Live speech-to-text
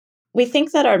we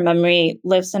think that our memory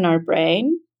lives in our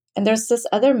brain, and there's this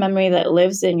other memory that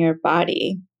lives in your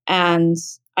body. And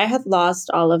I had lost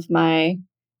all of my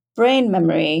brain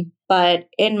memory, but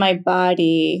in my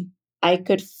body, I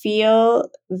could feel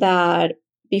that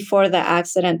before the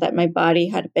accident that my body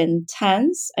had been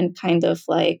tense and kind of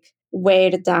like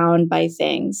weighed down by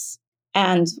things.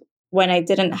 And when I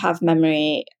didn't have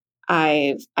memory,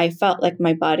 I felt like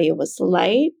my body was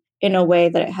light in a way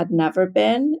that it had never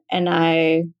been. And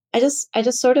I just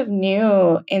sort of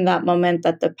knew in that moment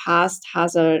that the past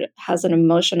has an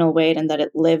emotional weight and that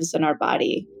it lives in our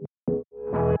body.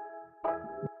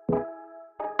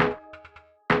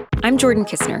 I'm Jordan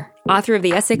Kistner, author of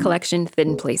the essay collection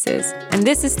Thin Places, and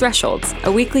this is Thresholds,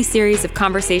 a weekly series of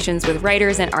conversations with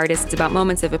writers and artists about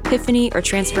moments of epiphany or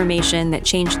transformation that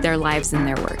changed their lives and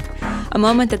their work. A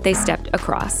moment that they stepped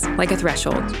across, like a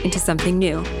threshold, into something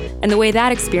new, and the way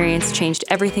that experience changed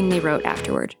everything they wrote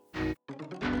afterward.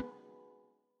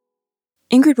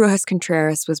 Ingrid Rojas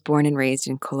Contreras was born and raised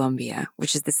in Colombia,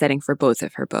 which is the setting for both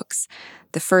of her books.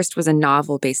 The first was a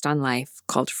novel based on life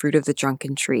called Fruit of the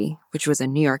Drunken Tree, which was a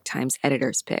New York Times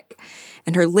editor's pick.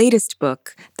 And her latest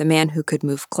book, The Man Who Could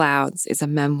Move Clouds, is a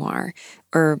memoir,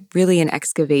 or really an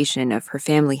excavation of her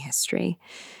family history.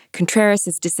 Contreras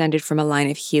is descended from a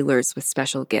line of healers with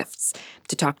special gifts,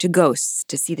 to talk to ghosts,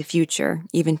 to see the future,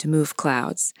 even to move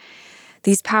clouds.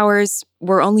 These powers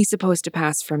were only supposed to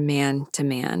pass from man to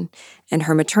man, and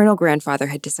her maternal grandfather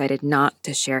had decided not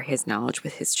to share his knowledge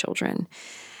with his children,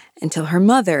 until her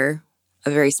mother, a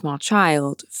very small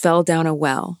child, fell down a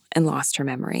well and lost her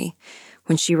memory.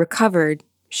 When she recovered,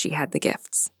 she had the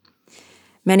gifts.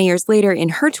 Many years later, in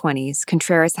her 20s,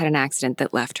 Contreras had an accident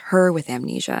that left her with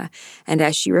amnesia, and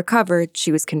as she recovered,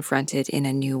 she was confronted in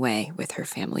a new way with her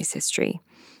family's history.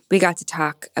 We got to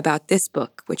talk about this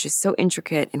book, which is so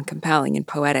intricate and compelling and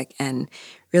poetic and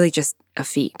really just a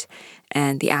feat,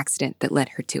 and the accident that led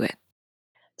her to it.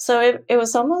 So it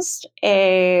was almost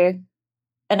an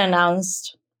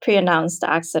pre-announced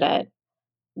accident.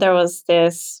 There was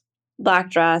this black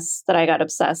dress that I got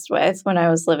obsessed with when I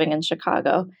was living in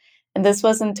Chicago. And this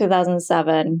was in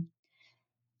 2007.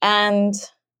 And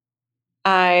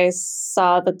I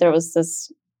saw that there was this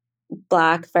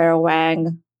black Vera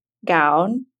Wang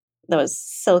gown that was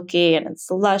silky and it's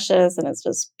luscious and it's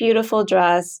just beautiful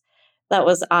dress that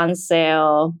was on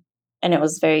sale and it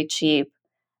was very cheap.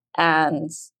 And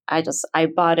I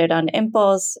bought it on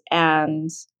impulse and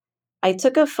I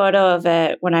took a photo of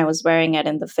it when I was wearing it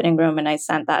in the fitting room and I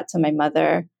sent that to my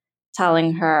mother,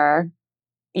 telling her,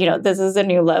 this is a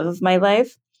new love of my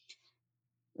life.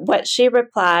 What she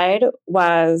replied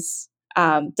was,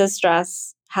 this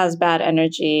dress has bad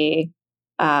energy.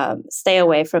 Stay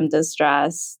away from this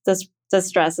dress.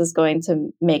 This dress is going to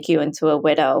make you into a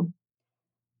widow.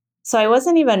 So I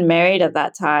wasn't even married at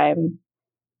that time.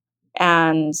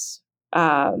 And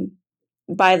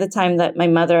by the time that my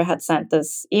mother had sent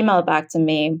this email back to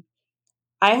me,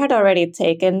 I had already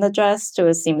taken the dress to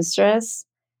a seamstress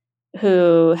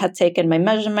who had taken my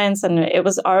measurements and it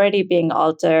was already being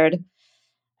altered.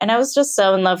 And I was just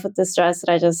so in love with this dress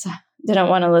that I just didn't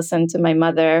want to listen to my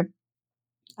mother.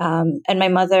 And my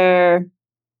mother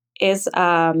is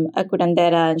a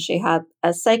curandera, and she had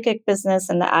a psychic business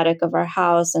in the attic of our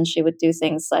house. And she would do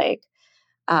things like,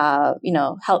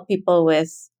 help people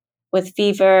with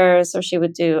fevers, or she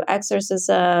would do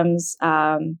exorcisms.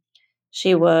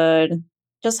 She would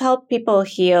just help people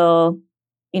heal,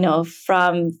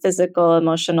 from physical,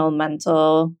 emotional,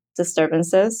 mental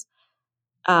disturbances.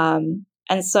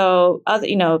 And so,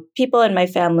 people in my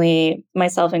family,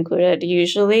 myself included,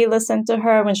 usually listen to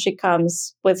her when she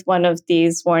comes with one of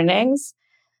these warnings.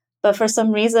 But for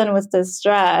some reason with this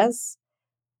dress,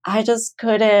 I just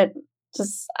couldn't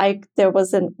there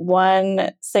wasn't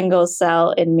one single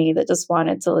cell in me that just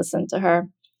wanted to listen to her.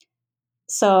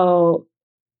 So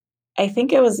I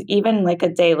think it was even like a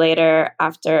day later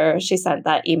after she sent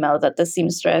that email that the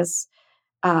seamstress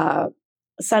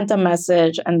sent a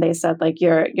message and they said, like,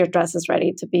 your dress is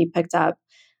ready to be picked up.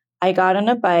 I got on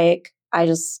a bike. I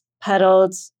just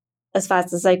pedaled as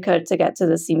fast as I could to get to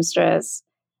the seamstress.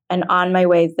 And on my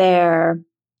way there,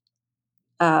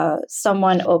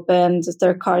 someone opened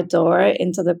their car door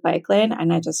into the bike lane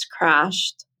and I just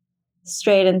crashed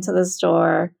straight into the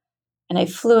store. And I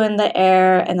flew in the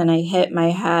air and then I hit my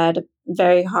head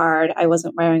very hard. I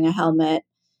wasn't wearing a helmet.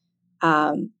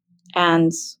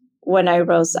 And when I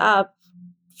rose up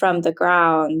from the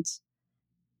ground,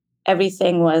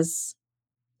 everything was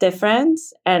different.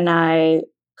 And I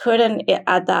couldn't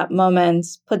at that moment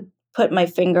put my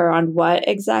finger on what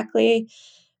exactly.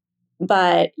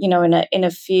 But, in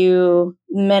a few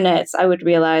minutes, I would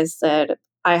realize that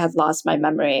I had lost my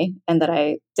memory and that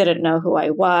I didn't know who I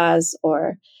was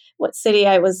or what city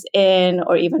I was in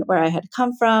or even where I had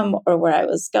come from or where I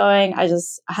was going. I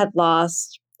had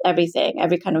lost everything,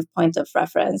 every kind of point of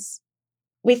reference.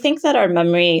 We think that our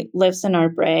memory lives in our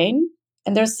brain,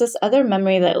 and there's this other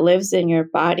memory that lives in your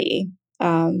body.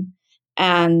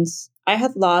 And I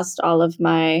had lost all of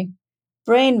my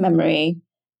brain memory,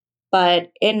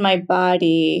 but in my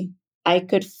body, I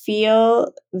could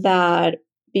feel that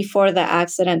before the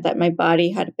accident that my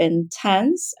body had been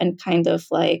tense and kind of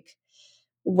like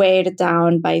weighed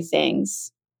down by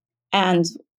things. And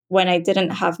when I didn't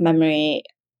have memory,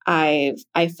 I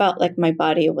felt like my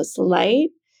body was light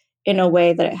in a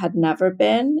way that it had never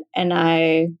been. And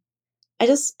I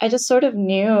just sort of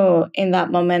knew in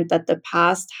that moment that the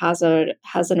past has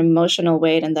an emotional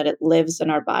weight and that it lives in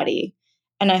our body.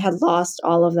 And I had lost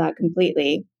all of that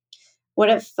completely. What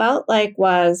it felt like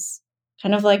was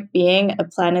kind of like being a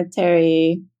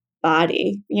planetary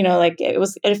body. Like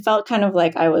it felt kind of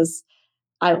like I was,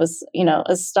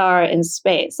 a star in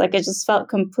space. Like it just felt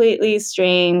completely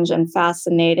strange and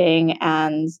fascinating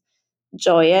and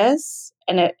joyous.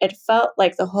 And it felt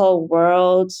like the whole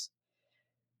world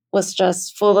was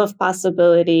just full of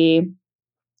possibility.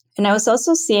 And I was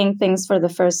also seeing things for the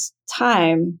first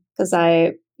time because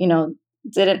I,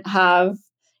 didn't have,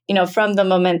 from the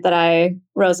moment that I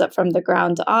rose up from the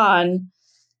ground on,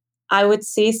 I would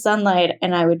see sunlight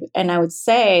and I would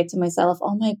say to myself,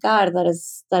 "Oh my God, that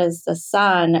is the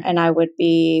sun." And I would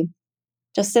be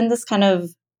just in this kind of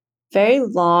very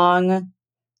long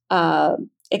uh,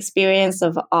 experience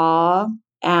of awe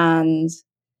and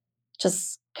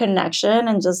just connection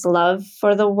and just love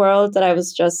for the world that I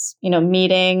was just,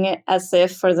 meeting as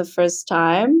if for the first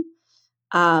time.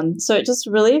 So it just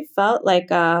really felt like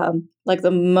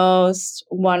the most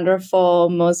wonderful,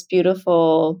 most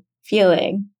beautiful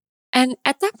feeling. And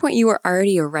at that point, you were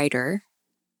already a writer.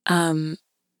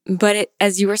 But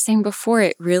as you were saying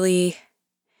before,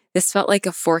 this felt like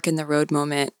a fork in the road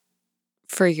moment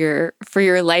for your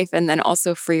life and then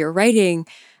also for your writing.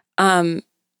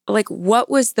 Like, what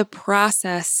was the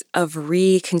process of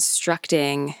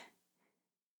reconstructing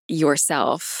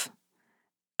yourself,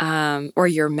 or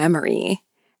your memory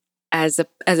as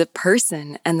a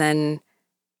person? And then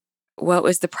what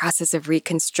was the process of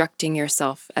reconstructing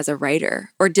yourself as a writer?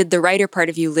 Or did the writer part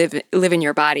of you live in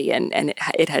your body and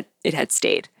it had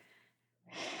stayed?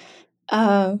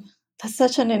 That's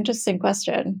such an interesting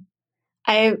question.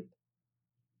 I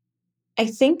I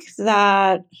think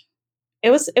that it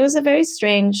was a very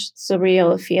strange,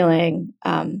 surreal feeling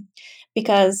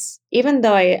because even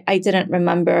though I didn't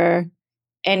remember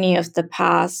any of the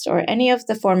past or any of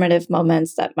the formative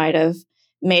moments that might have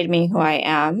made me who I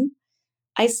am,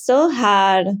 I still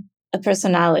had a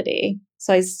personality.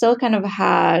 So I still kind of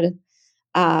had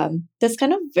this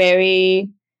kind of very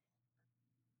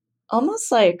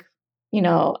almost like,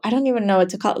 I don't even know what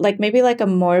to call it, like maybe like a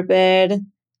morbid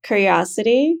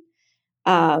curiosity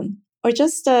or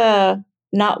just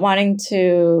not wanting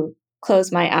to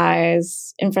close my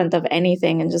eyes in front of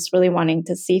anything and just really wanting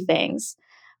to see things.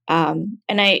 And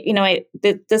I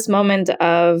did this moment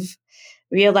of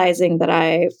realizing that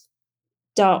I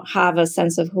don't have a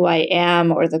sense of who I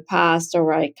am or the past or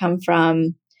where I come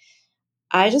from.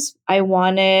 I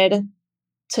wanted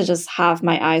to just have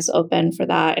my eyes open for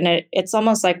that. And it's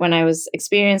almost like when I was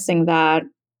experiencing that,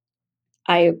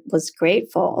 I was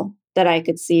grateful that I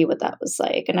could see what that was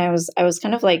like. And I was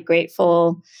kind of like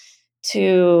grateful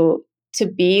to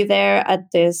be there at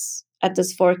this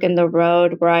fork in the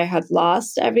road where I had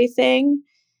lost everything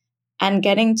and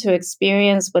getting to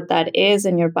experience what that is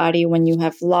in your body when you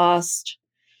have lost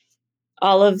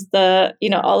all of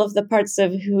the parts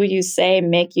of who you say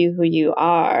make you who you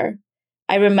are.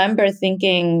 I remember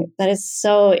thinking that is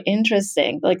so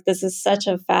interesting. Like this is such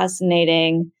a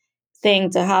fascinating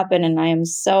thing to happen. And I am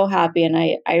so happy. And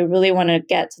I really want to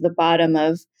get to the bottom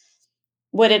of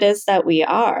what it is that we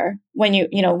are.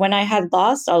 When I had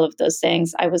lost all of those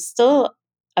things, I was still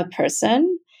a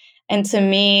person. And to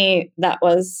me, that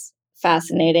was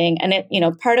fascinating.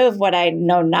 And part of what I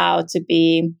know now to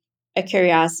be a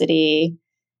curiosity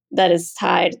that is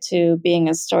tied to being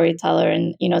a storyteller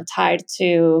and, tied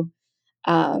to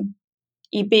um,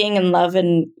 being in love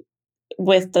and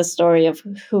with the story of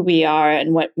who we are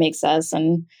and what makes us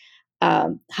and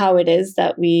how it is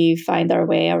that we find our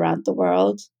way around the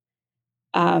world.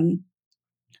 Um,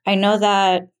 I know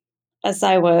that as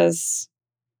I was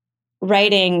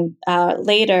writing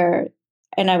later,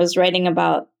 and I was writing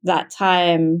about that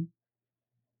time,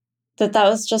 that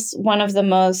was just one of the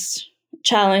most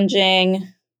challenging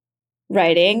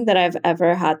writing that I've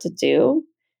ever had to do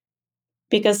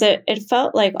because it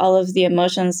felt like all of the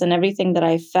emotions and everything that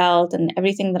I felt and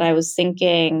everything that I was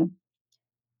thinking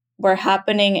were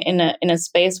happening in a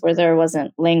space where there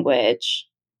wasn't language.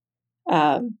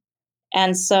 Um,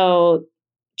 and so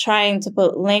trying to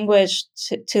put language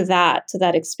to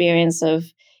that experience of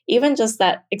even just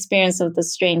that experience of the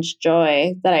strange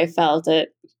joy that I felt at,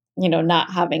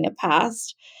 not having a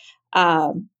past,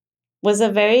 was a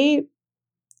very,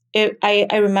 I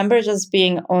remember just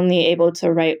being only able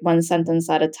to write one sentence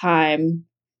at a time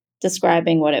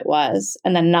describing what it was,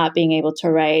 and then not being able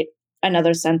to write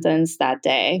another sentence that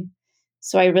day.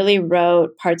 So I really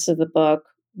wrote parts of the book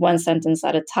one sentence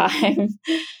at a time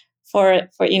for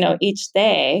each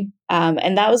day,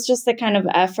 and that was just the kind of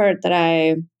effort that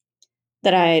I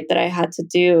had to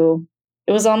do.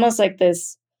 It was almost like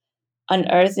this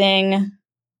unearthing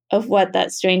of what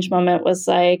that strange moment was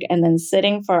like, and then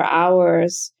sitting for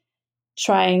hours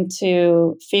trying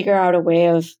to figure out a way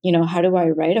of, how do I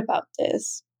write about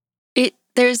this?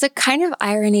 There's a kind of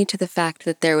irony to the fact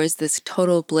that there was this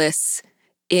total bliss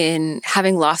in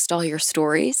having lost all your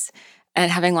stories and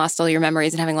having lost all your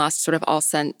memories and having lost sort of all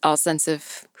sense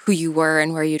of who you were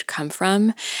and where you'd come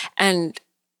from. And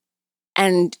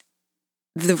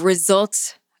the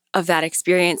result of that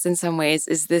experience in some ways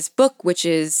is this book, which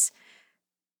is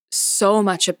so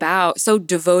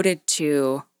devoted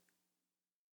to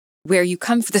where you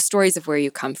come, the stories of where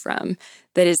you come from,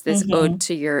 that is this ode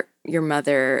to your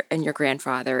mother and your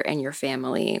grandfather and your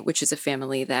family, which is a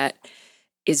family that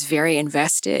is very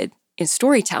invested in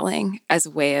storytelling as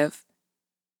a way of,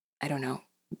 I don't know,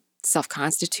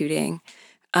 self-constituting.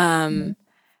 There's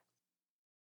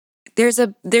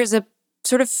a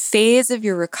sort of phase of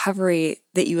your recovery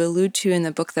that you allude to in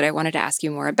the book that I wanted to ask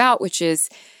you more about, which is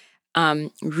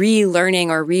relearning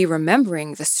or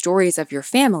re-remembering the stories of your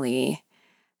family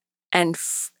and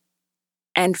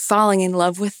falling in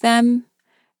love with them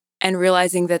and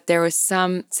realizing that there was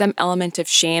some element of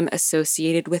shame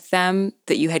associated with them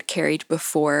that you had carried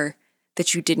before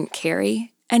that you didn't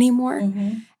carry anymore.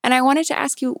 And I wanted to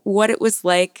ask you what it was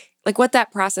like what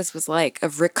that process was like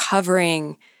of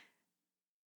recovering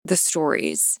the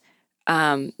stories,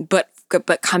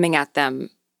 but coming at them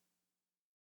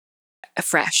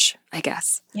afresh, I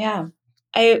guess. Yeah.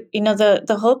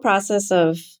 The whole process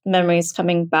of memories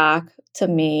coming back to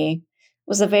me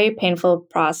was a very painful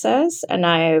process.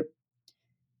 And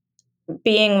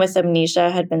being with amnesia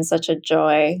had been such a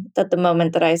joy that the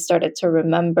moment that I started to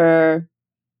remember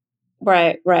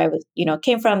where I was,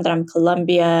 came from, that I'm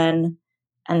Colombian,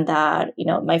 and that,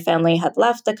 my family had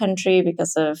left the country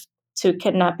because of 2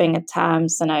 kidnapping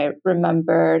attempts. And I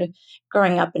remembered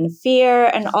growing up in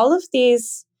fear and all of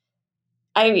these.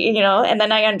 And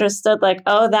then I understood, like,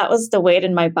 oh, that was the weight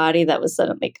in my body that was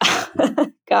suddenly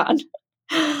gone.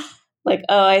 Like,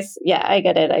 oh, I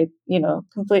get it. I,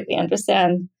 completely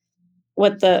understand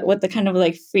what the kind of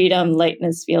like freedom,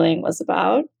 lightness feeling was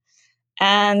about.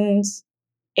 And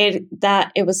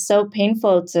it was so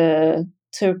painful to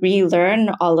relearn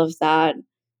all of that.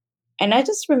 And I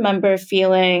just remember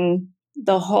feeling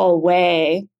the whole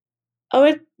way, oh,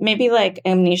 it maybe like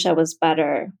amnesia was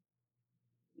better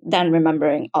than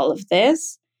remembering all of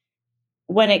this.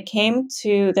 When it came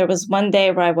to, there was one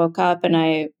day where I woke up and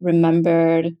I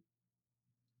remembered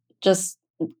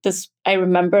I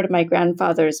remembered my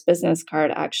grandfather's business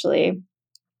card, actually.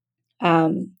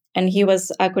 And he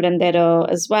was a curandero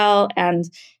as well. And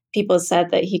people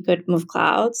said that he could move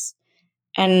clouds.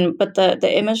 But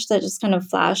the image that just kind of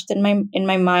flashed in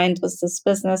my mind was this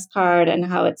business card and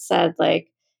how it said,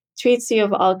 like, treats you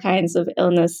of all kinds of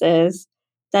illnesses,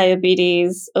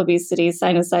 diabetes, obesity,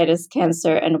 sinusitis,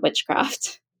 cancer, and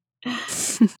witchcraft.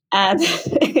 And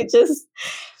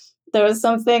there was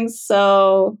something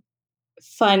so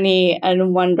funny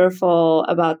and wonderful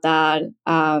about that.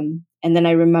 And then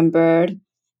I remembered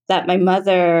that my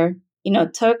mother,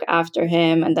 took after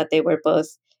him, and that they were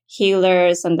both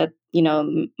healers, and that,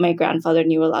 my grandfather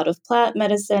knew a lot of plant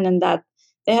medicine, and that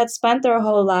they had spent their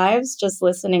whole lives just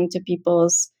listening to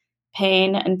people's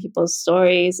pain and people's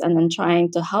stories and then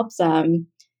trying to help them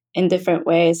in different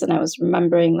ways. And I was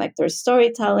remembering like their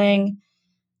storytelling.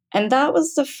 And that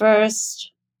was the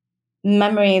first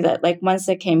memory that, like, once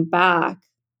it came back,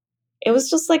 it was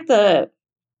just like the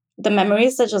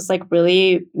memories that just like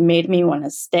really made me want to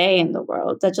stay in the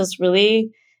world, that just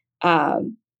really I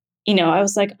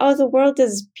was like, oh, the world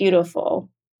is beautiful,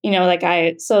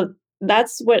 so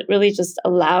that's what really just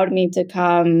allowed me to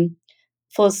come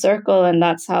full circle. And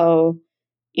that's how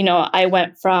I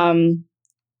went from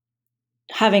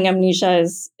having amnesia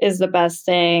is the best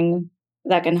thing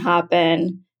that can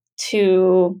happen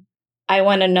to I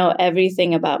want to know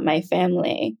everything about my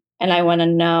family, and I want to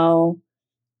know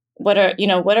what are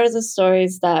the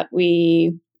stories that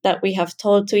we have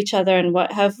told to each other, and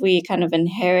what have we kind of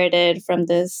inherited from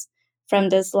this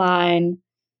line.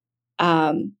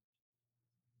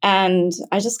 And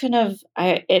I just kind of,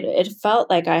 it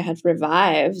felt like I had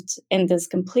revived in this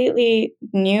completely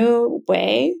new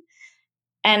way.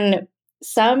 And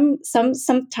some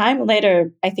time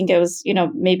later, I think it was,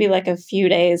 maybe like a few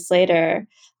days later,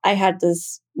 I had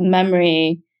this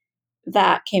memory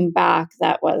that came back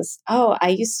that was, oh, I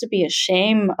used to be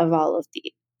ashamed of all of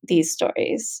these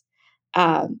stories.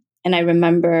 And I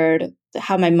remembered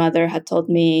how my mother had told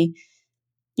me,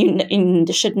 you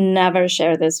should never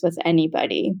share this with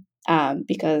anybody,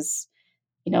 because,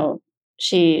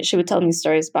 she would tell me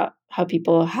stories about how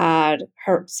people had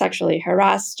sexually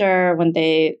harassed her when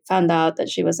they found out that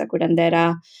she was a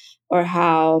curandera, or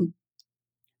how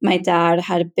my dad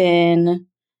had been,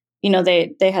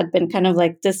 they had been kind of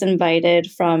like disinvited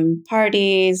from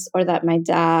parties, or that my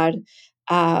dad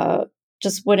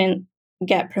just wouldn't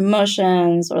get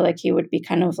promotions, or like he would be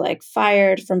kind of like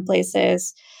fired from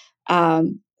places.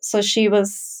 So she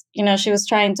was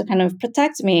trying to kind of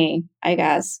protect me, I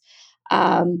guess.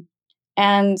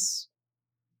 And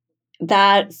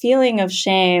that feeling of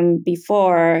shame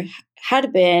before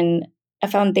had been a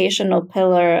foundational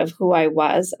pillar of who I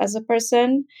was as a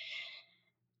person.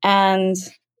 And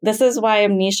this is why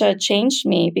amnesia changed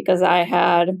me, because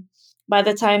by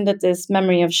the time that this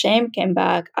memory of shame came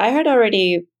back, I had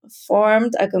already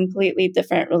formed a completely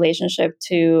different relationship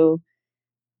to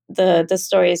the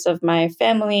stories of my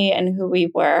family and who we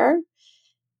were.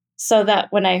 So that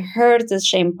when I heard the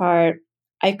shame part,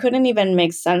 I couldn't even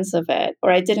make sense of it,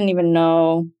 or I didn't even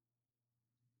know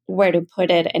where to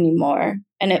put it anymore.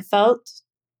 And it felt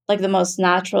like the most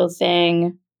natural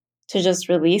thing to just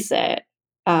release it.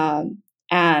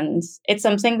 And it's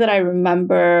something that I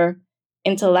remember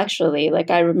intellectually. Like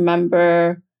I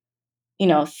remember,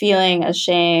 feeling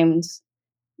ashamed,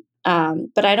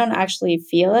 but I don't actually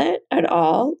feel it at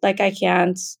all. Like I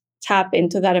can't tap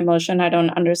into that emotion. I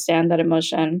don't understand that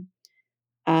emotion.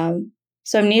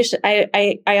 So amnesia,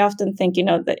 I often think,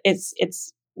 that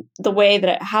it's the way that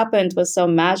it happened was so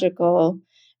magical,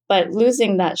 but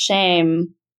losing that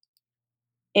shame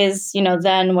is,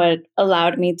 then what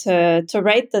allowed me to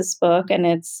write this book. And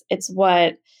it's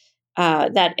what,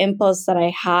 that impulse that I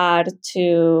had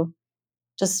to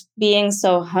just being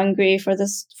so hungry for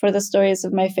the stories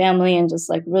of my family, and just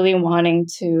like really wanting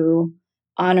to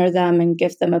honor them and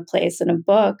give them a place in a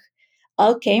book,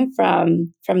 all came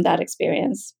from that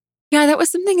experience. Yeah, that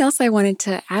was something else I wanted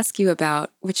to ask you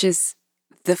about, which is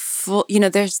the full,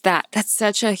 there's that's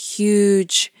such a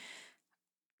huge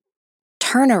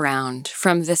turnaround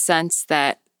from the sense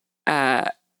that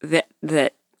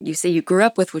that you say you grew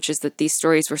up with, which is that these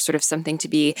stories were sort of something to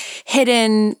be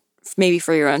hidden, maybe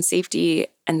for your own safety,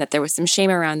 and that there was some shame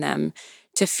around them,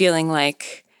 to feeling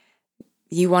like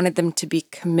you wanted them to be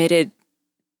committed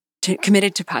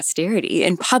to posterity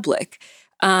in public.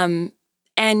 And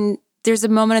there's a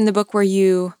moment in the book where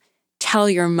you tell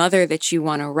your mother that you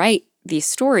want to write these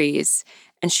stories,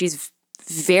 and she's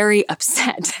very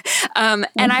upset. And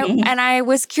I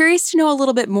was curious to know a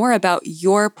little bit more about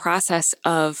your process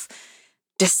of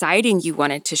deciding you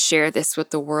wanted to share this with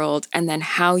the world, and then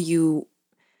how you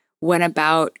went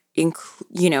about,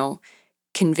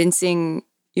 convincing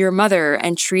your mother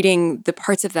and treating the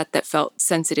parts of that felt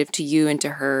sensitive to you and to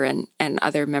her and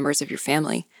other members of your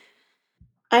family.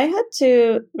 I had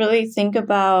to really think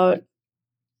about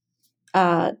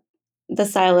the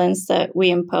silence that we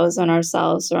impose on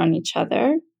ourselves or on each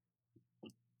other.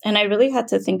 And I really had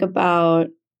to think about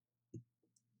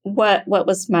what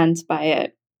was meant by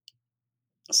it.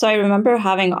 So I remember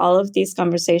having all of these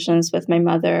conversations with my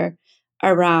mother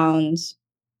around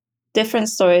different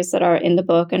stories that are in the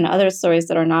book and other stories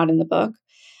that are not in the book.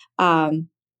 And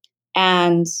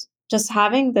just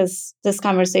having this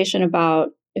conversation about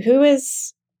who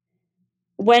is,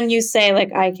 when you say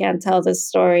like, I can't tell this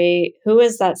story, who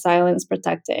is that silence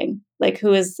protecting? Like,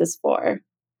 who is this for?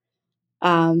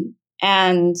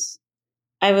 And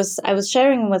I was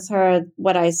sharing with her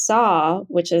what I saw,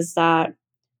 which is that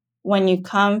when you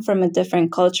come from a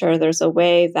different culture, there's a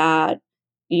way that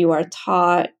you are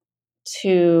taught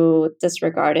to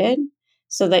disregard it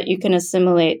so that you can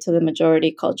assimilate to the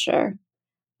majority culture.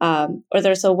 Or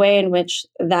there's a way in which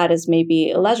that is maybe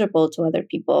illegible to other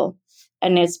people,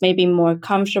 and it's maybe more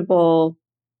comfortable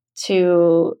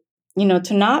to,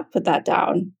 to not put that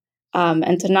down,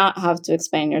 and to not have to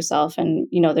explain yourself. And,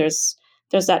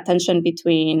 there's that tension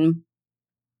between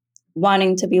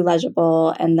wanting to be legible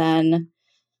and then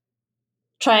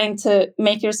trying to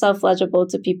make yourself legible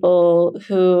to people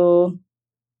who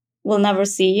will never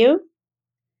see you.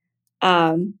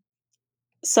 Um,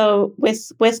 so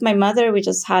with my mother, we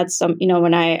just had some,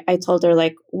 when I told her,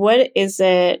 like, what is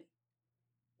it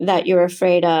that you're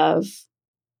afraid of?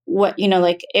 What,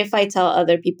 like, if I tell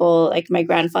other people, like, my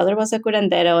grandfather was a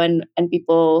curandero, and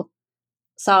people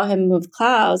saw him move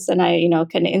clouds, and I,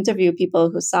 can interview people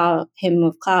who saw him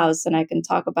move clouds, and I can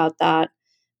talk about that.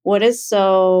 What is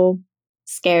so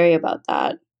scary about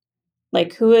that?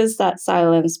 Like, who is that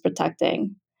silence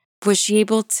protecting? Was she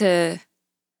able to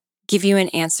give you an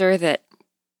answer that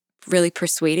really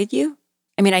persuaded you?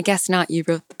 I mean, I guess not. You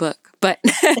wrote the book, but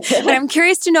but I'm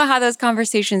curious to know how those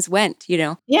conversations went,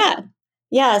 Yeah.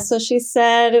 Yeah. So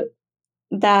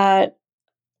that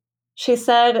she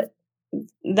said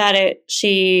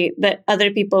that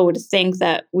other people would think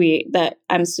that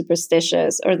I'm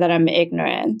superstitious or that I'm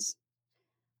ignorant.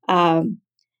 Um,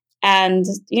 and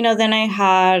then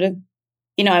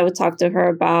I would talk to her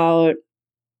about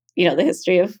the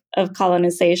history of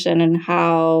colonization, and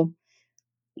how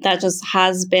that just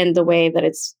has been the way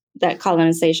that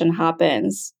colonization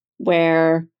happens,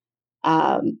 where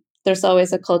there's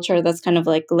always a culture that's kind of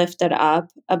like lifted up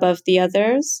above the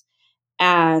others,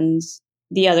 and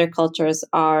the other cultures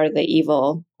are the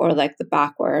evil, or like the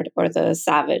backward, or the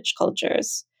savage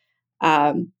cultures.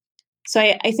 Um, so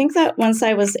I think that once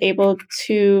I was able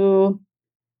to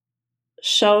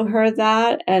show her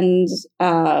that, and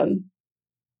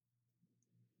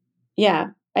yeah,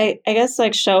 I guess,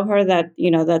 like, show her that,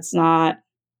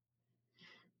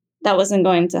 that wasn't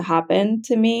going to happen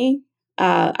to me.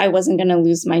 I wasn't going to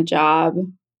lose my job.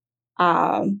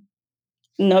 Um,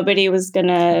 Nobody was going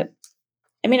to,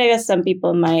 I mean, I guess some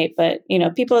people might, but,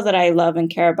 people that I love and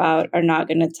care about are not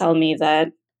going to tell me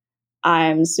that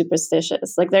I'm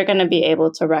superstitious. Like, they're going to be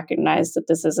able to recognize that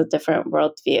this is a different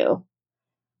worldview.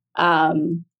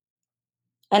 Um,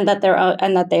 and that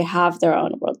they have their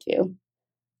own worldview.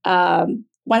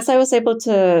 Once I was able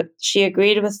to, she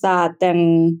agreed with that,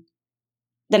 then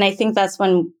I think that's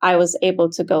when I was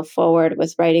able to go forward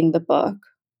with writing the book.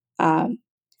 Um,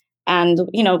 and,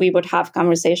 we would have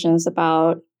conversations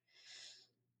about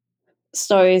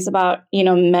stories about,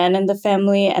 men in the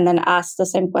family, and then ask the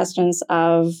same questions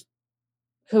of,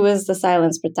 who is the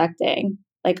silence protecting?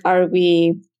 Like, are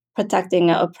we protecting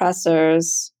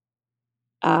oppressors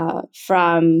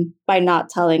from, by not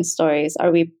telling stories?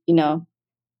 Are we,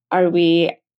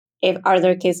 are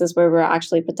there cases where we're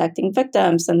actually protecting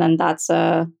victims? And then that's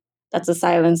a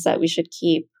silence that we should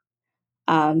keep.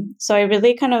 So I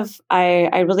really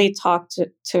I really talked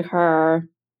to her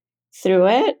through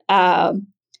it. I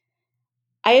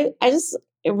just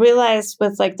realized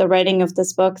with, like, the writing of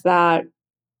this book, that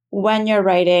when you're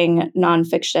writing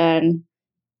nonfiction,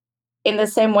 in the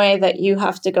same way that you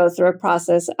have to go through a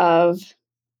process of,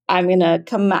 I'm going to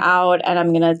come out and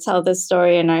I'm going to tell this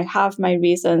story and I have my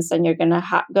reasons, and you're going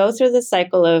to go through the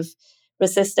cycle of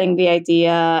resisting the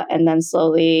idea and then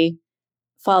slowly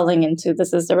falling into,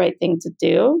 this is the right thing to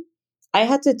do. I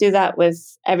had to do that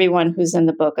with everyone who's in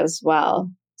the book as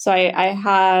well. So I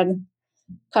had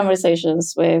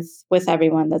conversations with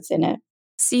everyone that's in it.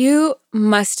 So you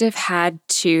must have had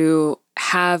to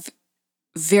have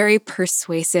very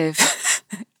persuasive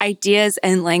ideas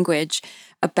and language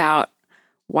about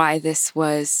why this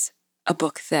was a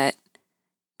book that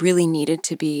really needed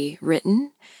to be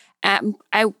written.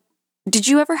 Did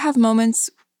you ever have moments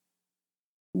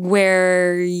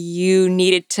where you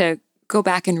needed to go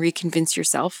back and reconvince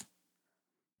yourself?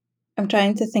 I'm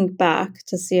trying to think back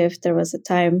to see if there was a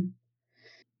time.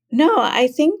 No, I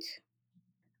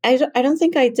don't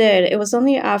think I did. It was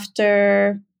only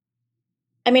after,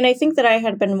 I mean, I think that I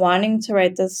had been wanting to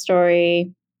write this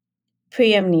story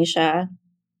pre-Amnesia,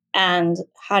 and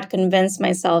had convinced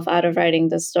myself out of writing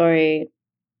the story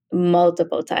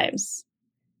multiple times,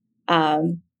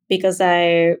 because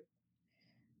I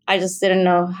just didn't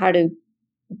know how to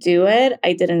do it.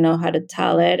 I didn't know how to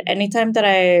tell it. Anytime that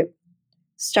I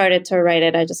started to write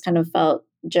it, I just kind of felt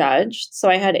judged. So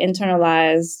I had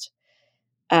internalized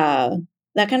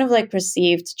that kind of, like,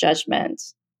 perceived judgment,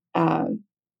 um,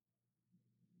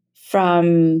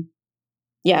 from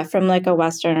from, like, a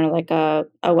Western, or like a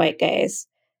white gaze.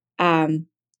 Um,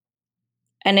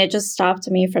 and it just stopped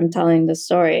me from telling the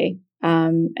story.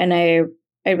 And I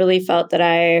really felt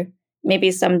that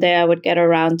maybe someday I would get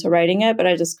around to writing it, but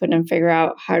I just couldn't figure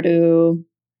out how to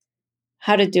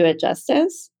do it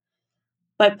justice.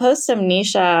 But post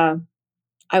Amnesia,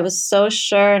 I was so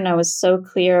sure and I was so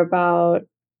clear about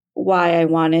why I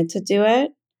wanted to do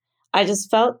it. I just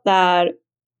felt that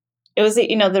it was,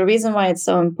 the reason why it's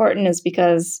so important is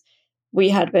because we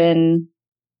had been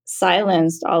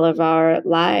silenced all of our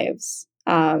lives.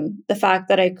 The fact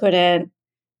that I couldn't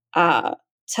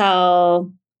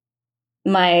tell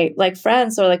my like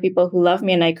friends or like people who love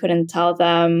me, and I couldn't tell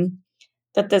them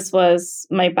that this was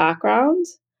my background.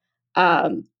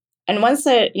 Um, and once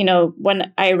it,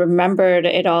 when I remembered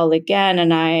it all again,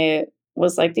 and I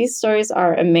was like, these stories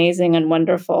are amazing and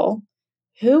wonderful.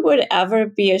 Who would ever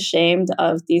be ashamed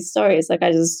of these stories? Like,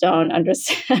 I just don't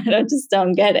understand. I just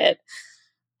don't get it.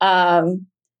 Um,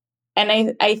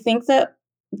 and I think that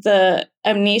the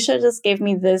amnesia just gave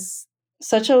me this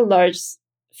such a large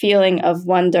feeling of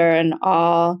wonder and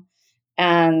awe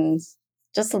and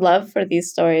just love for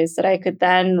these stories that I could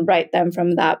then write them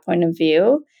from that point of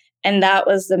view. And that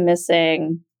was the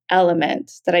missing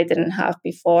element that I didn't have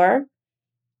before.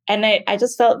 And I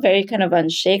just felt very kind of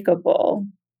unshakable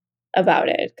about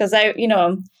it. Because I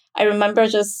remember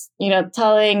just,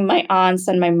 telling my aunts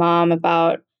and my mom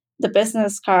about the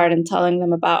business card and telling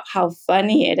them about how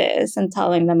funny it is and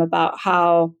telling them about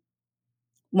how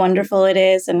wonderful it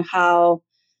is and how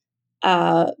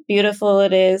beautiful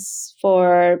it is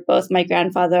for both my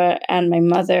grandfather and my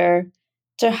mother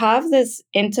to have this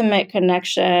intimate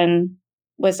connection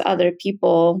with other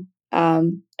people.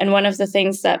 And one of the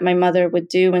things that my mother would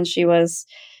do when she was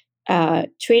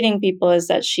treating people is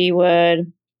that she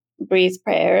would breathe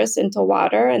prayers into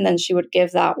water, and then she would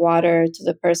give that water to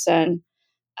the person.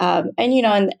 And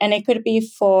it could be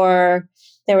for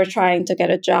they were trying to get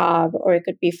a job, or it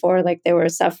could be for like they were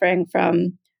suffering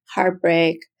from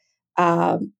heartbreak,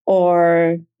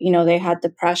 or they had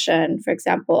depression, for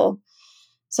example.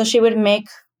 So she would make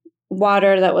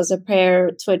water that was a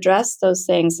prayer to address those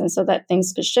things, and so that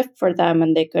things could shift for them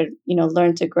and they could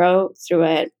learn to grow through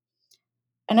it.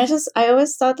 And I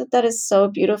always thought that that is so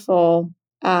beautiful,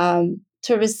 to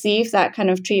receive that kind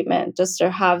of treatment, just to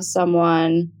have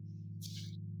someone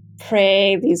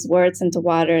pray these words into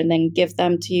water and then give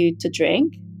them to you to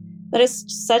drink. That is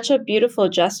such a beautiful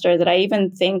gesture that I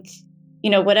even think,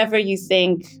 whatever you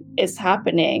think is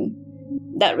happening,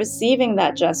 that receiving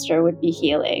that gesture would be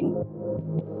healing.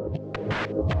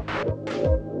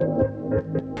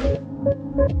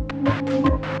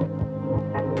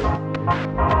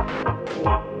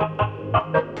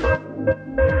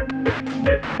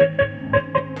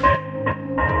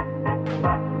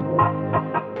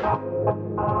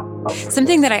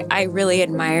 Something that I really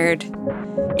admired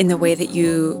in the way that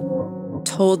you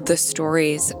told the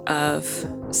stories of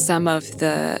some of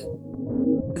the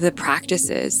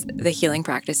practices, the healing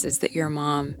practices that your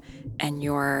mom and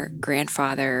your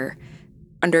grandfather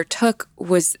undertook,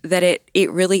 was that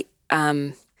it really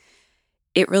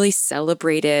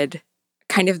celebrated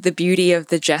kind of the beauty of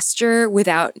the gesture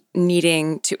without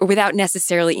needing to, or without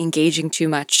necessarily engaging too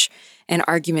much in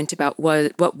argument about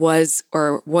what was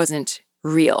or wasn't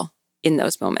real in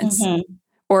those moments. Mm-hmm.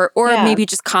 Or Yeah. maybe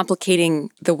just complicating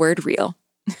the word real.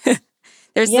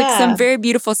 There's like Yeah. some very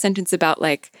beautiful sentence about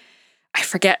like, I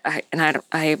forget,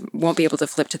 I won't be able to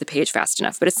flip to the page fast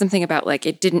enough, but it's something about like,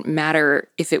 it didn't matter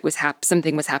if it was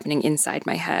something was happening inside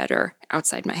my head or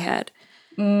outside my head.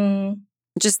 Mm.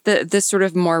 Just this sort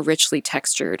of more richly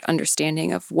textured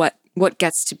understanding of what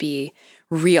gets to be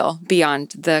real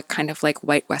beyond the kind of like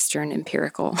white Western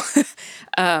empirical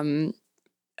in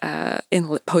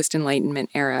post-Enlightenment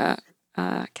era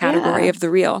category of the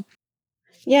real.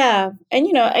 Yeah. And,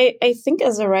 I think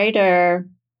as a writer,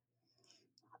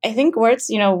 I think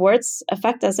words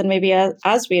affect us, and maybe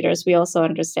as readers, we also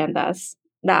understand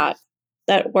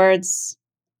that words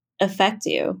affect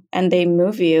you and they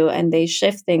move you and they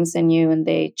shift things in you and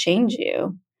they change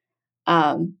you.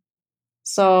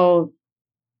 So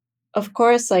of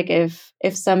course, like if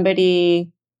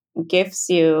somebody gifts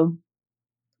you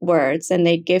words and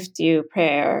they gift you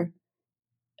prayer,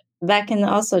 that can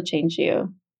also change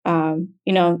you. There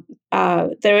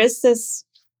is this,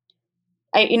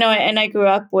 and I grew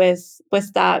up with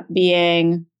that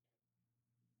being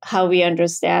how we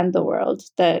understand the world,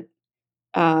 that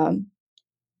um,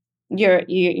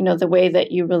 the way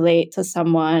that you relate to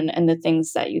someone and the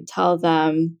things that you tell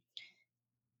them,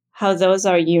 how those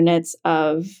are units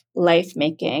of life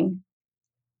making.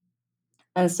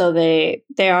 And so they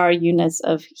are units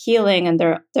of healing, and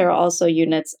they're also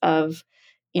units of,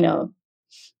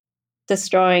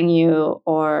 destroying you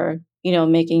or,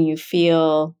 making you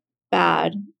feel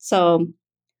bad. So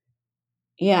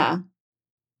yeah.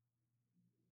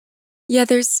 Yeah,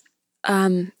 there's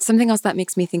something else that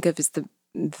makes me think of is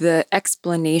the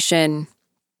explanation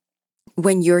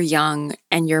when you're young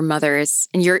and your mother is,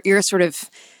 and you're sort of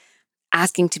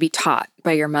asking to be taught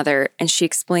by your mother, and she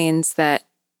explains that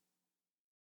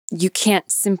you can't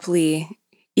simply,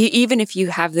 even if you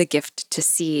have the gift to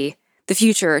see the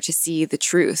future or to see the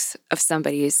truth of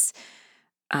somebody's,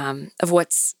 of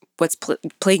what's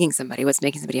plaguing somebody, what's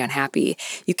making somebody unhappy,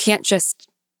 you can't just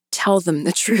tell them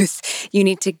the truth. You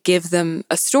need to give them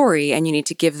a story and you need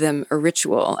to give them a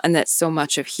ritual. And that so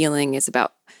much of healing is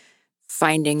about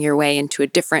finding your way into a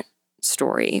different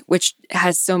story, which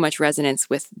has so much resonance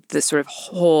with the sort of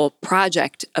whole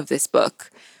project of this book,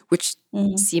 which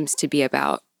seems to be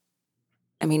about,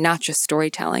 I mean, not just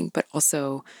storytelling, but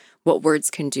also what words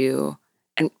can do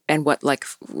and what like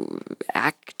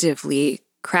actively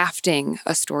crafting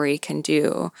a story can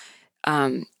do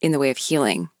in the way of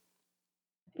healing.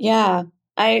 Yeah,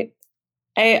 I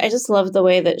just love the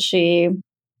way that she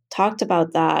talked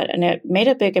about that, and it made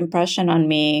a big impression on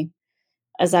me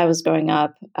as I was growing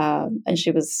up. And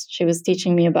she was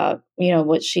teaching me about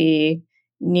what she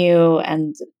knew,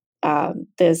 and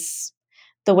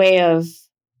the way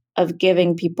of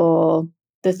giving people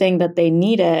the thing that they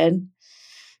needed.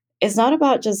 It's not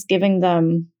about just giving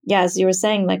them, yeah, as you were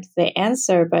saying, like the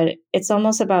answer, but it's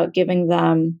almost about giving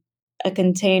them a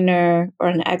container or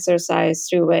an exercise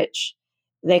through which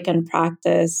they can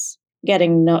practice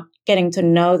getting to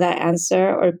know that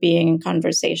answer, or being in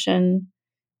conversation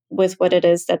with what it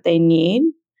is that they need.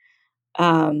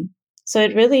 So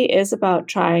it really is about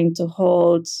trying to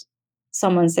hold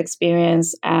someone's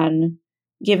experience and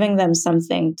giving them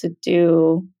something to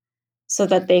do so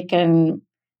that they can,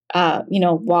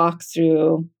 walk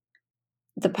through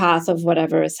the path of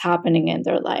whatever is happening in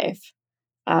their life.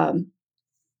 And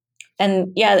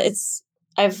yeah,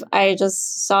 I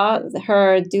just saw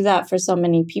her do that for so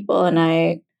many people, and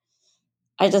I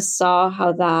just saw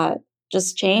how that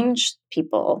just changed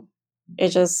people. It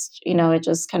just, it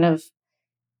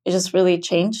just really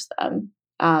changed them.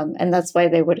 And that's why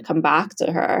they would come back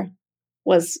to her,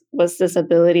 was this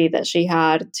ability that she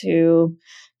had to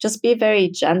just be very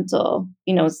gentle.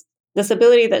 This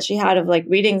ability that she had of like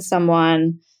reading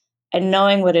someone and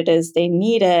knowing what it is they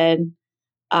needed,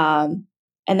 and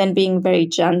then being very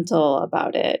gentle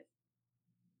about it,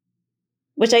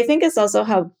 which I think is also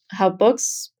how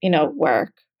books,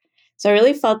 work. So I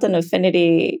really felt an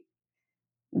affinity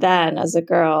then as a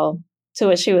girl to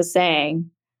what she was saying,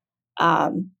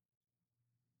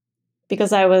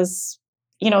 because I was,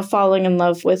 falling in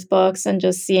love with books and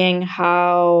just seeing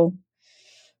how,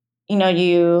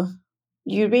 you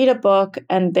read a book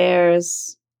and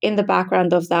there's, in the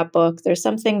background of that book, there's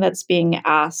something that's being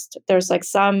asked. There's like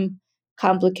some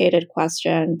complicated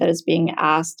question that is being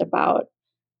asked about,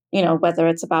 whether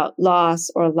it's about loss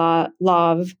or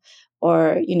love,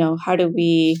 or, how do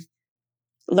we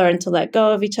learn to let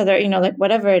go of each other, like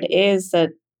whatever it is,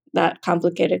 that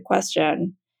complicated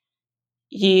question,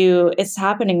 it's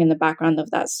happening in the background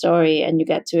of that story, and you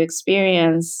get to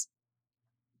experience,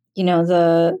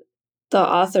 the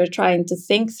author trying to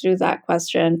think through that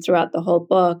question throughout the whole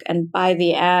book. And by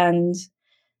the end,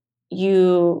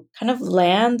 you kind of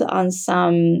land on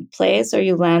some place, or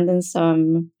you land in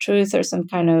some truth, or some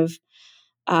kind of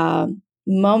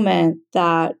moment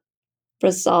that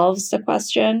resolves the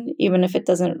question, even if it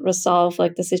doesn't resolve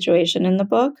like the situation in the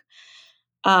book.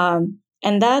 And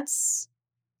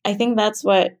I think that's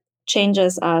what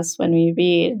changes us when we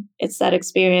read. It's that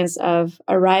experience of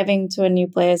arriving to a new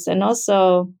place, and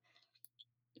also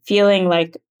feeling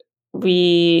like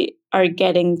we are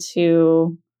getting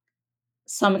to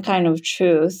some kind of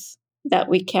truth that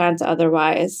we can't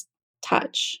otherwise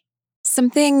touch.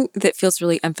 Something that feels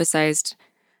really emphasized,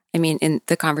 I mean, in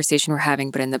the conversation we're having,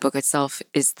 but in the book itself,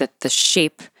 is that the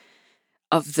shape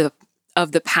of the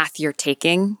path you're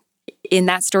taking in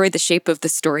that story, the shape of the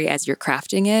story as you're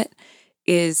crafting it,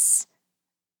 is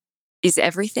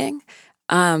everything.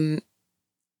 And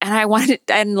I wanted,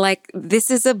 and like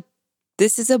this is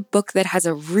a book that has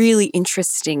a really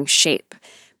interesting shape,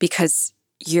 because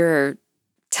you're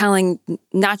telling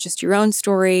not just your own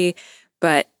story,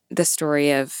 but the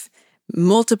story of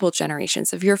multiple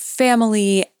generations of your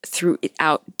family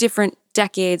throughout different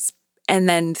decades, and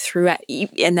then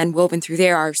woven through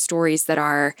there are stories that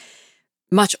are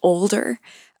much older.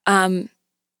 Can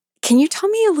you tell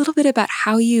me a little bit about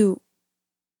how you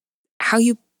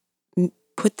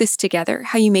put this together,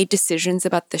 how you made decisions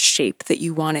about the shape that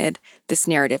you wanted this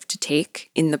narrative to take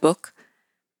in the book?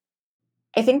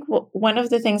 I think one of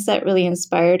the things that really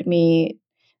inspired me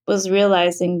was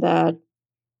realizing that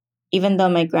even though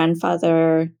my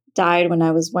grandfather died when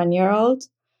I was 1 year old,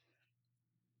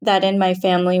 that in my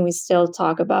family we still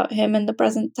talk about him in the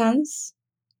present tense.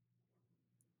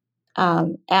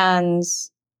 And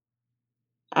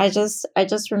I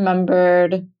just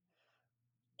remembered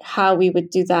how we would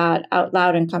do that out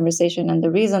loud in conversation, and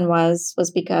the reason was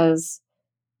because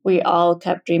we all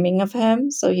kept dreaming of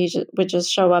him. So he would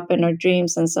just show up in our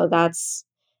dreams, and so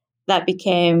that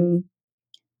became,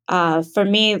 for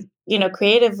me,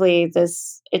 creatively,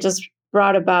 it just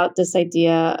brought about this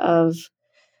idea of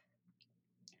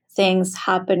things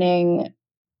happening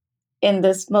in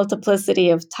this multiplicity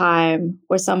of time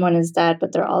where someone is dead,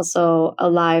 but they're also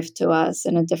alive to us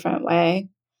in a different way.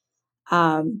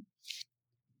 Um,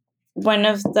 one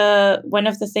of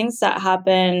the things that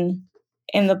happen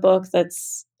in the book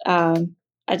that's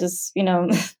I just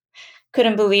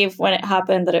couldn't believe when it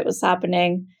happened that it was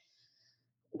happening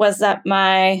was that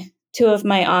my two of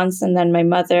my aunts and then my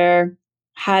mother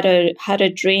had a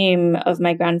dream of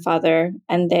my grandfather,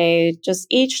 and they just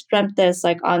each dreamt this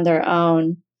like on their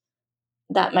own,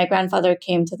 that my grandfather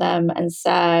came to them and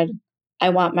said, I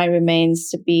want my remains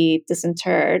to be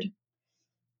disinterred.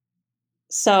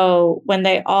 So when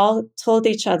they all told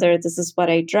each other, this is what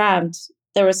I dreamt,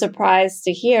 they were surprised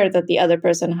to hear that the other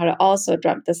person had also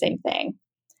dreamt the same thing.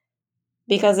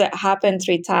 Because it happened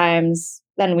 3 times,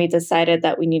 then we decided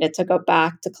that we needed to go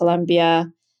back to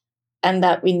Colombia and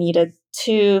that we needed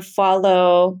to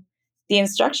follow the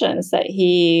instructions that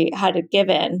he had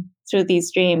given through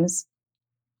these dreams.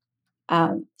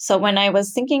 So when I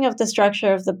was thinking of the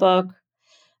structure of the book,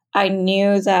 I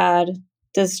knew that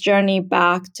this journey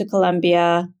back to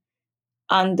Colombia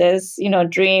on this,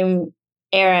 dream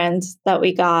errand that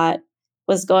we got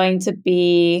was going to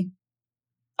be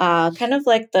kind of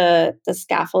like the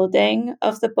scaffolding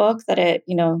of the book, that it,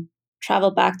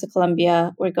 travel back to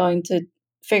Colombia. We're going to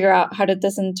figure out how to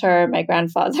disinter my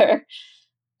grandfather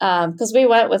because we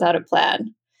went without a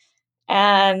plan,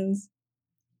 and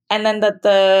then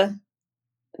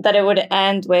that it would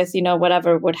end with,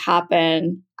 whatever would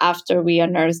happen after we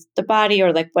unearthed the body,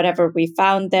 or like whatever we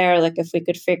found there, like if we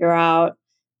could figure out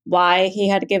why he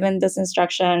had given this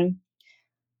instruction.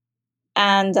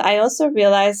 And I also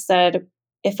realized that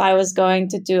if I was going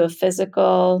to do a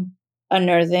physical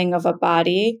unearthing of a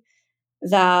body,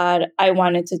 that I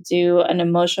wanted to do an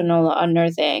emotional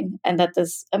unearthing, and that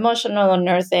this emotional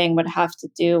unearthing would have to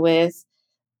do with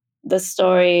the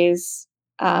stories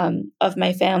of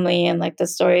my family, and like the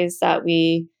stories that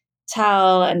we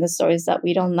tell and the stories that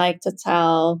we don't like to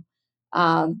tell.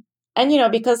 And,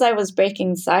 because I was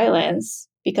breaking silence,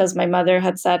 because my mother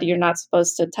had said, you're not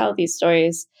supposed to tell these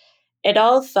stories, it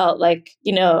all felt like,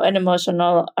 an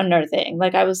emotional unearthing.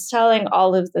 Like I was telling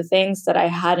all of the things that I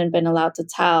hadn't been allowed to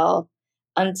tell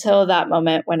until that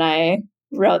moment when I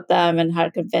wrote them and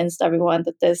had convinced everyone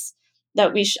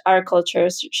that our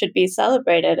cultures should be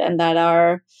celebrated, and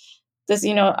that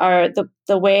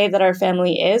the way that our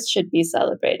family is should be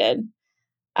celebrated.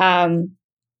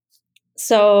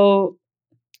 So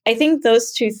I think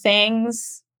those two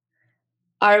things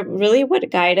are really what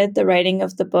guided the writing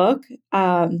of the book.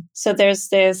 So there's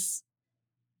this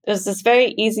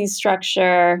very easy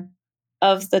structure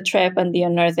of the trip and the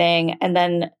unearthing, and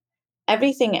then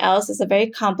everything else is a very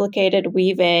complicated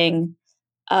weaving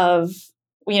of,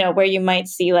 where you might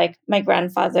see like my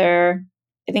grandfather.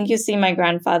 I think you see my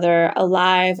grandfather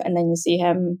alive, and then you see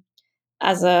him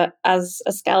as a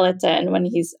skeleton when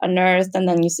he's unearthed, and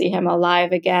then you see him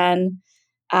alive again.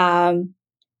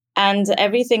 And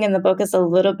everything in the book is a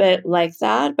little bit like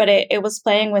that, but it was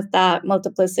playing with that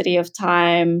multiplicity of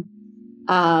time.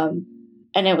 And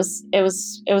it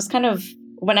was kind of,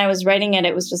 when I was writing it,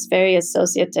 it was just very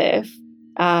associative.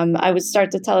 I would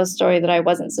start to tell a story that I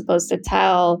wasn't supposed to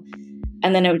tell,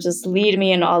 and then it would just lead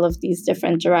me in all of these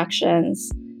different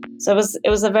directions. So it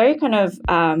was a very kind of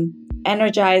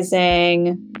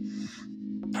energizing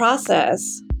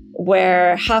process,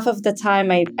 where half of the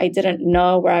time I didn't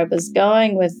know where I was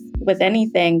going with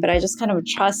anything, but I just kind of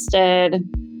trusted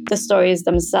the stories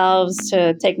themselves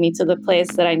to take me to the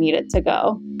place that I needed to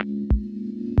go.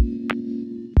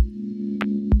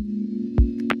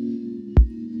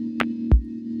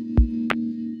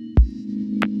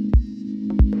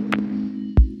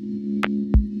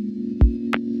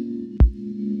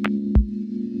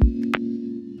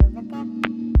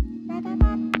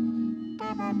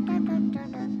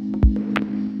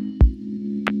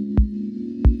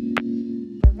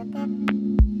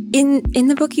 In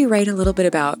the book, you write a little bit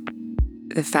about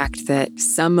the fact that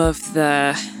some of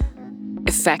the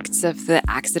effects of the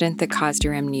accident that caused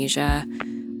your amnesia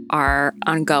are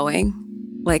ongoing.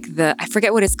 Like I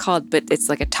forget what it's called, but it's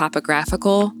like a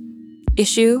topographical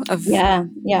issue of... Yeah.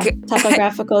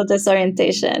 Topographical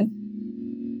disorientation.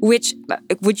 Which,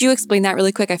 would you explain that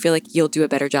really quick? I feel like you'll do a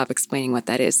better job explaining what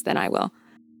that is than I will.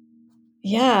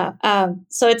 Yeah.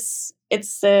 So it's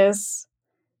this,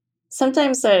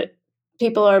 sometimes that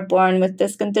people are born with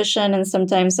this condition, and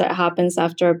sometimes that happens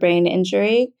after a brain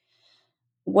injury,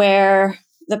 where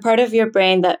the part of your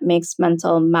brain that makes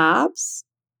mental maps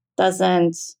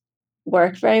doesn't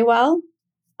work very well,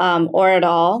 or at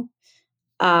all.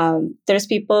 There's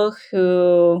people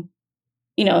who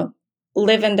you know,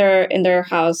 live in their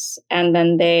house, and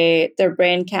then their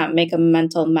brain can't make a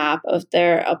mental map of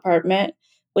their apartment,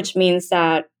 which means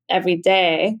that every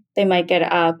day they might get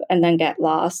up and then get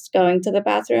lost going to the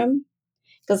bathroom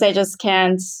because they just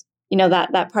can't,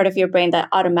 that part of your brain that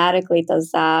automatically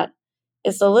does that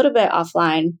is a little bit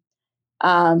offline.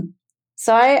 um,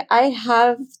 so I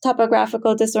have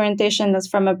topographical disorientation that's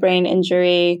from a brain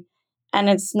injury, and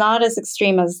it's not as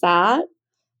extreme as that.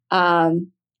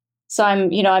 um, so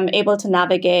I'm able to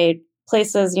navigate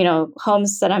places,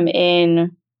 homes that I'm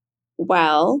in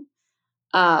well.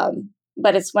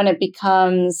 But it's when it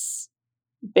becomes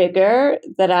bigger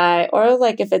or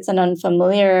like if it's an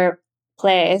unfamiliar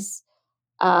place,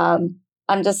 I'm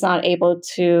just not able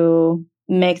to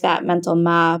make that mental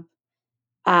map.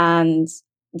 And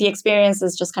the experience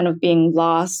is just kind of being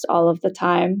lost all of the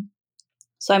time.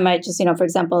 So I might just, for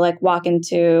example, like walk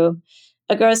into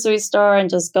a grocery store and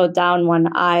just go down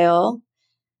one aisle.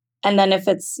 And then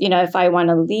if I want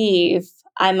to leave,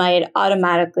 I might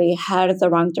automatically head the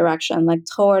wrong direction, like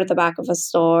toward the back of a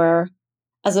store,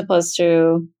 as opposed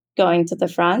to going to the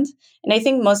front. And I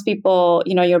think most people,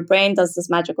 your brain does this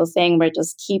magical thing where it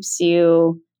just keeps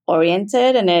you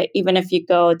oriented. And even if you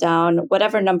go down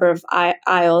whatever number of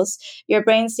aisles, your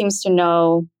brain seems to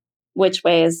know which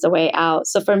way is the way out.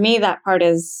 So for me, that part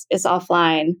is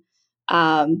offline.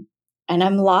 And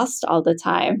I'm lost all the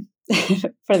time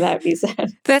for that reason.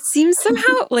 That seems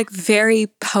somehow like very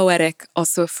poetic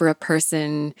also for a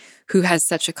person who has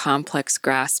such a complex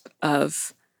grasp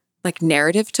of like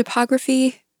narrative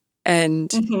topography and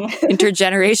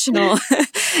intergenerational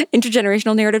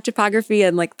narrative topography,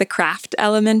 and like the craft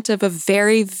element of a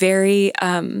very, very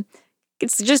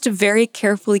it's just a very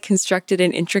carefully constructed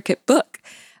and intricate book.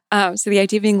 So the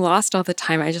idea of being lost all the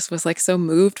time, I just was like so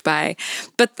moved by.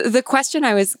 But the question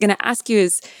I was going to ask you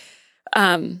is,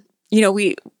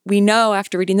 we know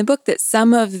after reading the book that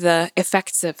some of the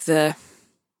effects of the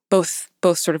both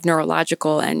sort of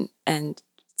neurological and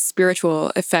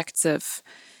spiritual effects of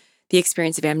the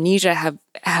experience of amnesia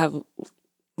have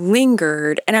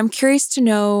lingered, and I'm curious to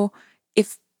know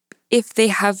if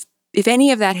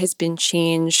any of that has been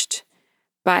changed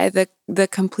by the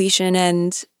completion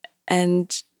and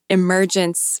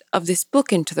emergence of this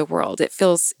book into the world. It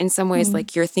feels in some ways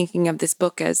like you're thinking of this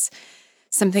book as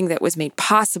something that was made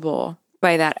possible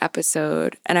by that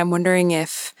episode. And I'm wondering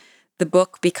if the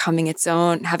book becoming its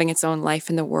own, having its own life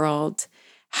in the world,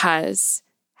 has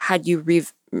had you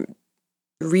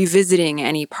revisiting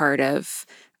any part of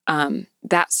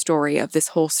that story, of this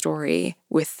whole story,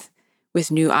 with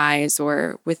new eyes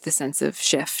or with the sense of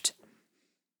shift.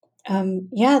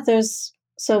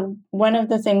 So one of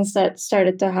the things that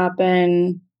started to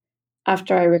happen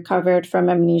after I recovered from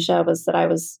amnesia was that I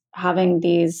was having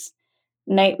these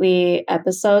nightly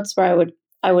episodes where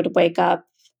I would wake up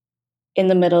in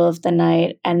the middle of the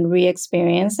night and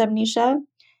re-experience amnesia,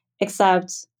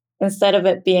 except instead of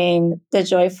it being the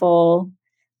joyful,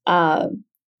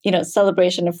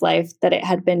 celebration of life that it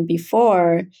had been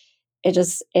before, it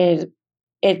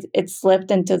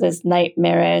slipped into this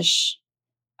nightmarish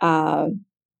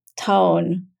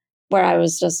tone where I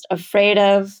was just afraid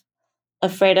of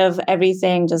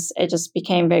everything. It just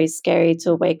became very scary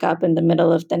to wake up in the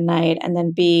middle of the night and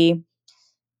then be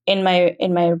in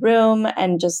my room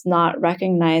and just not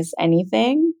recognize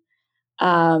anything.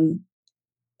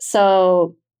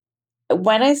 So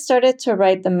when I started to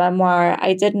write the memoir,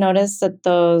 I did notice that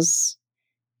those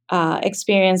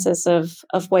experiences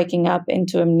of waking up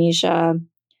into amnesia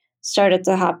started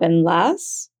to happen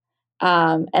less.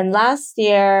 And last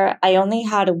year, I only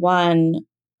had one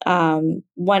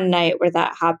night where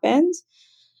that happened.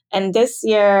 And this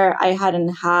year, I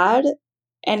hadn't had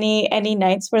any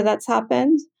nights where that's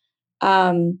happened.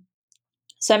 So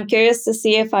I'm curious to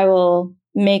see if I will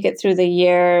make it through the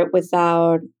year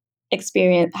without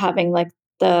having like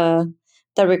the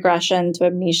regression to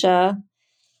amnesia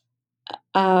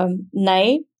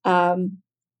night.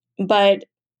 But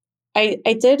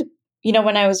I did,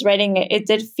 when I was writing it, it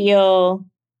did feel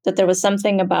that there was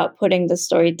something about putting the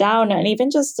story down and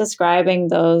even just describing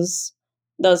those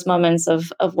moments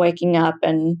of waking up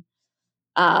and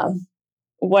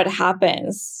what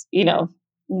happens,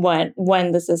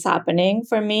 when this is happening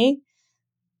for me,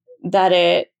 that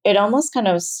it almost kind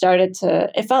of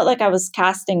it felt like I was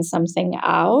casting something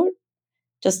out,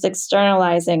 just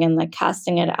externalizing and like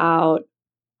casting it out.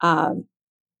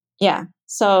 Yeah.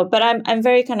 So, but I'm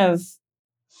very kind of,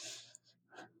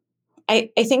 I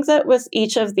think that with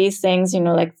each of these things,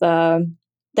 like the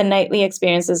nightly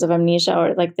experiences of amnesia,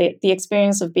 or like the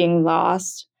experience of being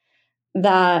lost,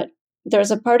 that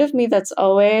there's a part of me that's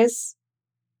always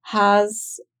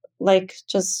has like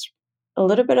just a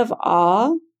little bit of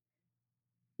awe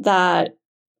that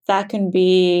that can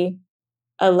be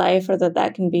a life, or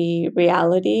that can be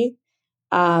reality.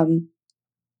 And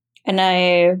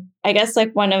I guess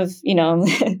like one of,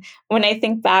 when I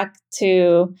think back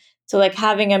to like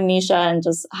having amnesia and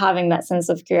just having that sense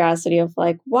of curiosity of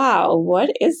like, wow, what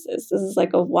is this? This is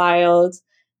like a wild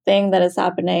thing that is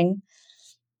happening.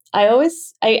 I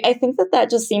think that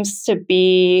just seems to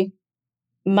be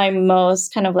my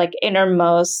most kind of like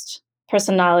innermost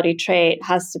personality trait,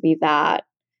 has to be that.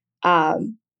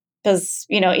 Because,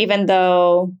 even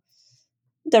though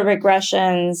the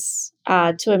regressions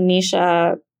to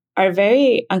amnesia are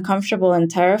very uncomfortable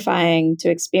and terrifying to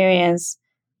experience,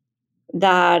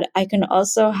 that I can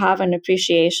also have an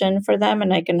appreciation for them,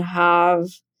 and I can have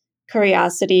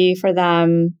curiosity for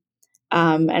them.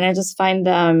 And I just find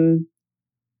them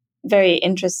very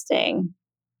interesting.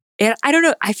 And I don't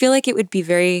know. I feel like I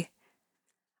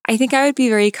think I would be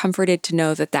very comforted to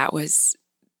know that was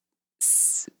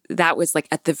like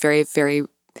at the very, very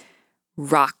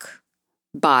rock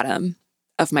bottom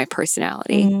of my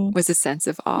personality, was a sense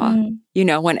of awe.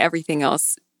 When everything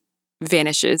else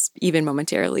vanishes, even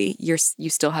momentarily, you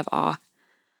still have awe.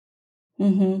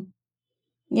 Mm-hmm.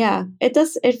 Yeah, it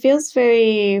does. It feels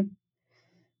very,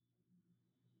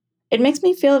 it makes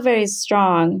me feel very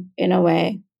strong in a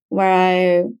way,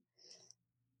 where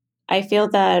I feel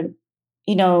that,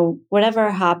 whatever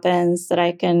happens, that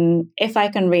if I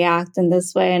can react in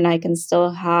this way, and I can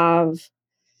still have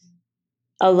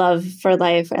a love for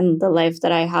life and the life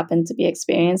that I happen to be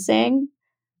experiencing,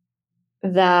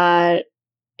 that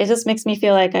it just makes me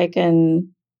feel like I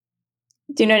can,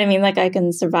 do you know what I mean? Like I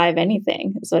can survive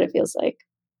anything is what it feels like.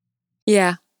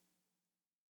 Yeah.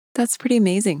 That's pretty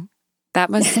amazing.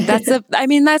 That's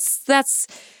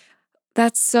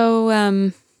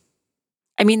so,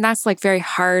 that's like very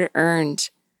hard earned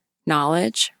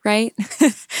knowledge, right?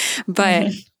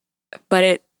 but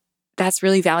that's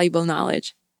really valuable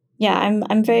knowledge. Yeah,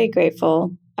 I'm very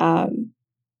grateful. Yeah,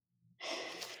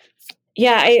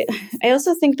 I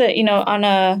also think that,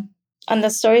 on the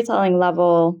storytelling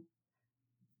level,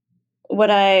 what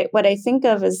I think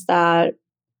of is that,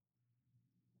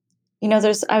 I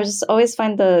just always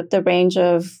find the range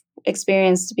of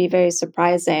experience to be very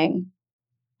surprising.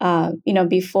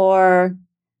 Before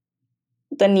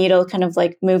the needle kind of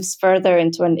like moves further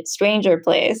into a stranger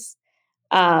place.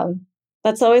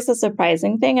 That's always a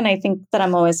surprising thing. And I think that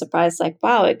I'm always surprised, like,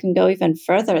 wow, it can go even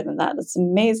further than that. That's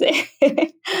amazing.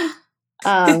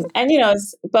 And,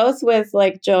 it's both with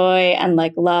like joy and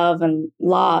like love and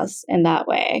loss in that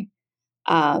way.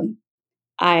 I'm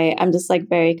just like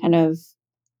very kind of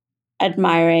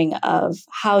admiring of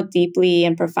how deeply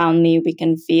and profoundly we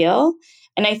can feel.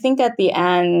 And I think at the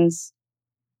end,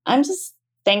 I'm just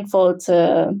thankful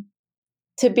to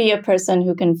be a person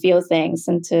who can feel things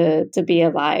and to be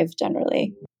alive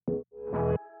generally.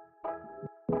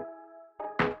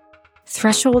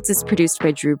 Thresholds is produced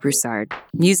by Drew Broussard.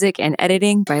 Music and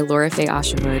editing by Laura Faye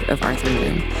Ashahood of Arthur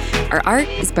Moon. Our art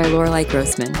is by Lorelei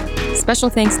Grossman. Special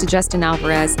thanks to Justin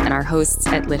Alvarez and our hosts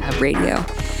at LitHub Radio.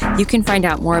 You can find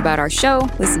out more about our show,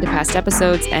 listen to past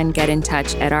episodes, and get in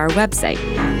touch at our website.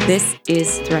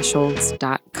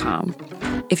 Thisisthresholds.com.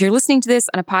 If you're listening to this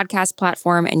on a podcast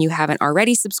platform and you haven't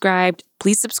already subscribed,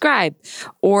 please subscribe.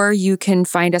 Or you can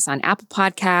find us on Apple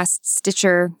Podcasts,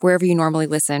 Stitcher, wherever you normally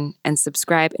listen, and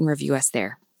subscribe and review us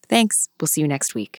there. Thanks. We'll see you next week.